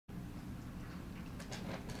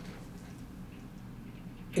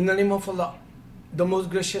In the name of Allah, the most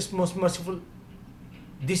gracious, most merciful.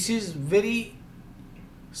 This is very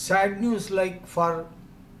sad news, like for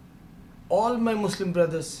all my Muslim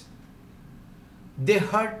brothers. They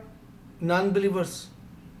hurt non-believers.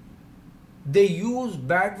 They use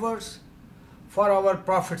bad words for our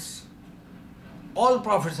prophets. All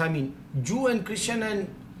prophets, I mean, Jew and Christian and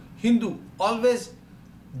Hindu, always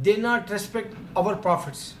they not respect our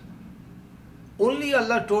prophets. Only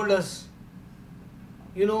Allah told us,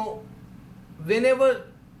 whenever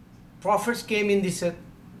prophets came in this earth,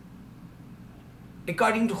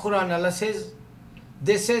 according to Quran, Allah says,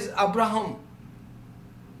 Abraham,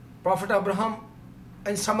 Prophet Abraham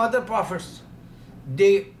and some other prophets,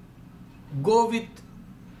 they go with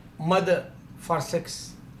mother for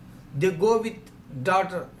sex. They go with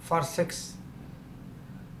daughter for sex.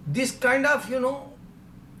 This kind of,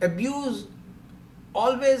 abuse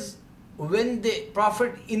always when the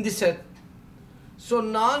prophet in this earth. So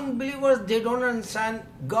non-believers, they don't understand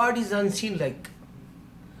God is unseen like.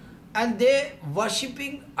 And they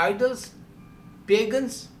worshipping idols,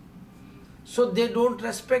 pagans, so they don't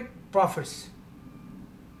respect prophets.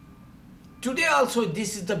 Today also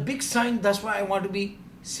this is the big sign, that's why I want to be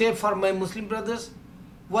safe for my Muslim brothers.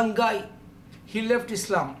 One guy, he left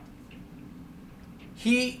Islam.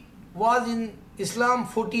 He was in Islam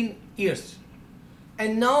 14 years.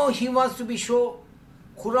 And now he wants to be show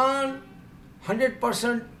Quran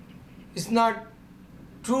 100% is not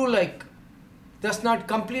true like, that's not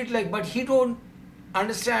complete like, but he don't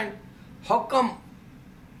understand how come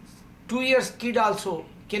 2 years kid also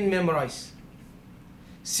can memorize.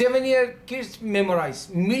 7-year kids memorize.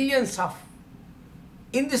 Millions of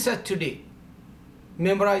in this earth today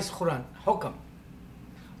memorize Quran. How come?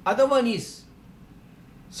 Other one is,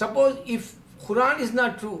 suppose if Quran is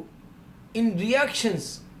not true, in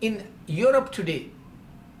reactions in Europe today,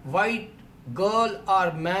 white girl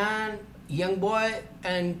or man, young boy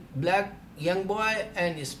and black young boy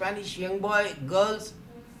and Spanish young boy, girls,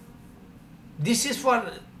 this is for,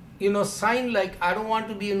 sign like, I don't want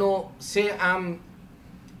to be, say I'm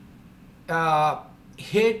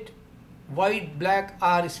hate white, black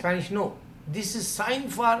or Spanish. No, this is sign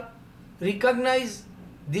for recognize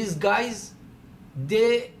these guys,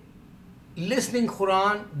 they listening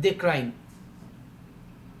Quran, they crying.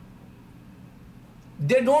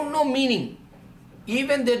 They don't know meaning.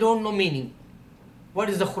 Even they don't know meaning. What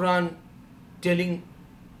is the Quran telling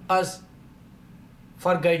us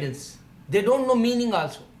for guidance? They don't know meaning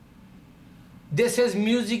also. They says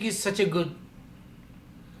music is such a good.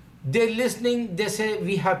 They're listening, they say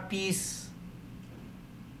we have peace.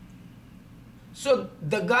 So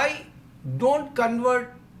the guy don't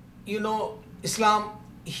convert, Islam,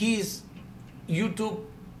 his YouTube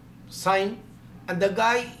sign. And the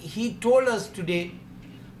guy, he told us today,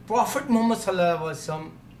 Prophet Muhammad Sallallahu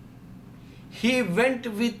Alaihi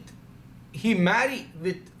Wasallam, he married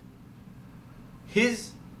with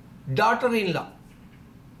his daughter-in-law.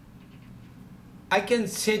 I can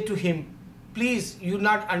say to him, please, you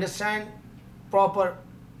not understand proper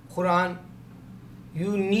Quran.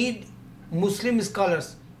 You need Muslim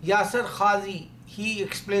scholars. Yasser Khazi, he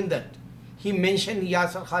explained that. He mentioned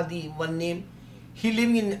Yasser Khazi, one name. He live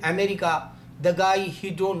in America. The guy, he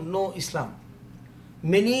don't know Islam.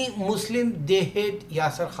 Many Muslims, they hate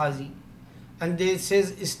Yasser Khazi. And they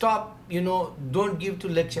says, stop, don't give to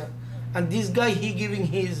lecture. And this guy, he giving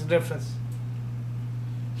his reference.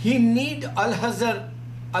 He need Al-Azhar,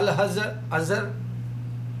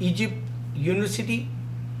 Egypt University,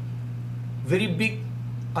 very big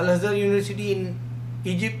Al-Azhar University in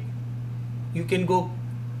Egypt. You can go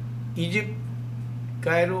Egypt,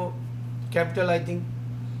 Cairo, capital I think.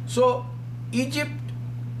 So Egypt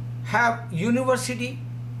have university.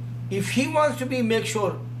 If he wants to be make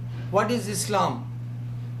sure what is Islam,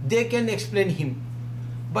 they can explain him.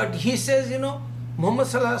 But he says, Muhammad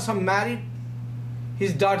Sallallahu Alaihi Wasallam married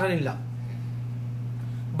his daughter-in-law.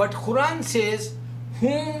 But Quran says,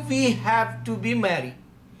 whom we have to be married.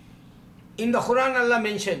 In the Quran, Allah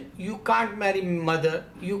mentioned, you can't marry mother,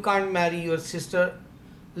 you can't marry your sister.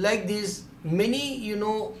 Like this, many,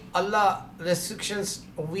 Allah restrictions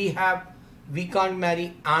we have. We can't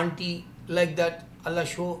marry auntie, like that. Allah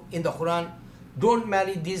show in the Quran, don't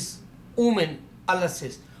marry this woman, Allah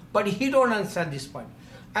says. But he don't understand this point.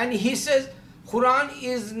 And he says, Quran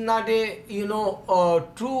is not a,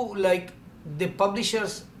 true like the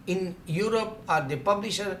publishers in Europe or the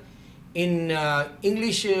publisher in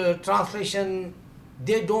English translation,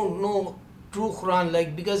 they don't know true Quran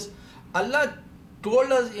like, because Allah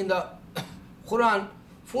told us in the Quran,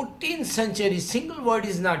 14th century, single word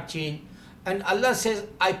is not changed. And Allah says,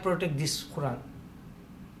 I protect this Quran.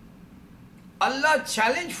 Allah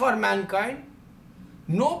challenge for mankind.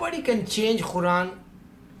 Nobody can change Quran,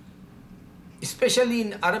 especially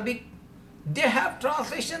in Arabic. They have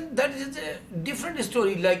translation that is a different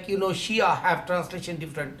story. Like Shia have translation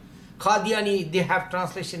different. Qadiani, they have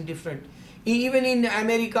translation different. Even in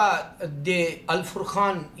America, they Al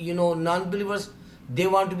Furqan, non-believers, they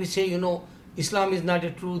want to be say, Islam is not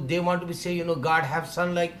a true. They want to be say, God have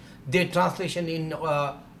son, like their translation in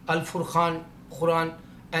Al Furqan Quran,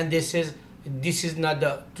 and they says this is not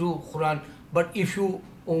the true Quran. But if you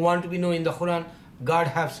want to be know in the Quran, God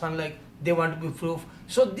have son, like they want to be proof.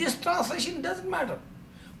 So this translation doesn't matter.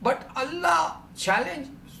 But Allah challenge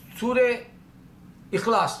Surah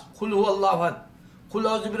Ikhlas, Qul huwa Allahu ahad, Qul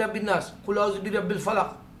a'udhu bi rabbin nas, Qul a'udhu bi rabbil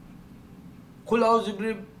falaq, Qul a'udhu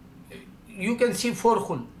bi, you can see four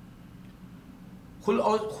Qul.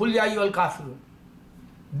 Qul ya ayyuhal kafirun.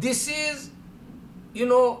 This is,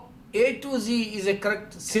 A to Z is a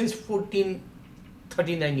correct since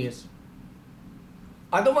 1439 years.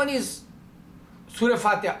 Other one is Surah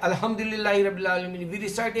Fatiha, Alhamdulillahi Rabbil Alamin, we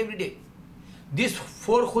recite every day. This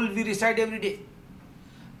four Qul we recite every day.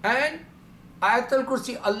 And Ayatul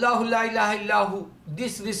Kursi, Allahu la ilaha illahu,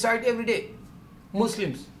 this recite every day,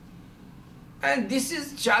 Muslims. And this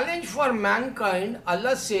is challenge for mankind.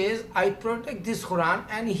 Allah says, I protect this Quran,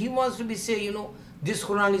 and He wants to be say, this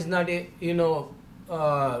Quran is not a,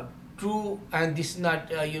 true, and this is not,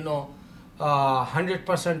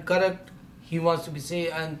 100% correct. He wants to be say,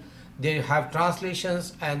 and they have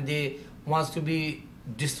translations, and they wants to be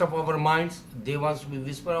disturb our minds. They wants to be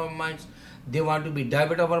whisper our minds. They want to be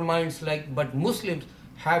divert our minds. But Muslims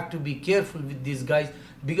have to be careful with these guys,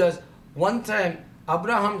 because one time,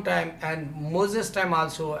 Abraham time and Moses time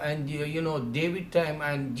also, and David time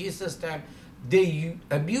and Jesus time, they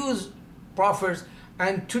abuse prophets,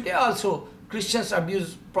 and today also Christians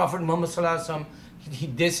abuse Prophet Muhammad Sallallahu Alaihi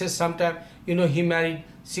Wasallam. They say sometime he married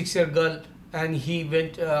 6-year girl, and he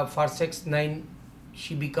went for sex 9.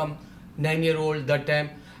 She become 9-year-old that time.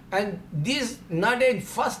 And this not a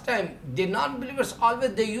first time. The non-believers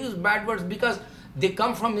always they use bad words because they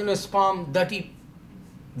come from sperm dirty.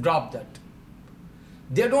 Drop that.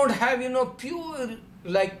 They don't have pure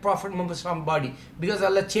like Prophet Muhammad Sallallahu body, because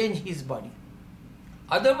Allah changed his body.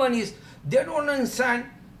 Other one is they don't understand.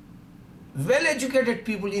 Well-educated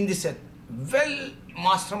people in this set, well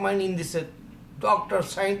mastermind in this set, doctors,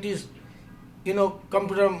 scientists,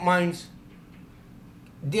 computer minds,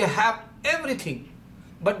 they have everything,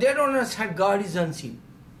 but they don't understand God is unseen.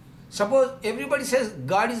 Suppose everybody says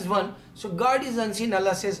God is one, so God is unseen.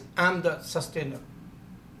 Allah says, I am the sustainer.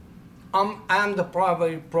 I am the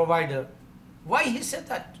provider. Why he said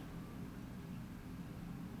that?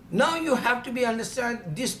 Now you have to be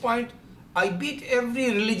understand this point. I beat every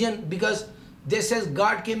religion because they says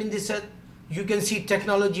God came in this earth. You can see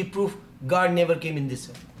technology proof God never came in this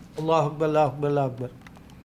earth. Allahu Akbar, Allahu Akbar, Allahu Akbar.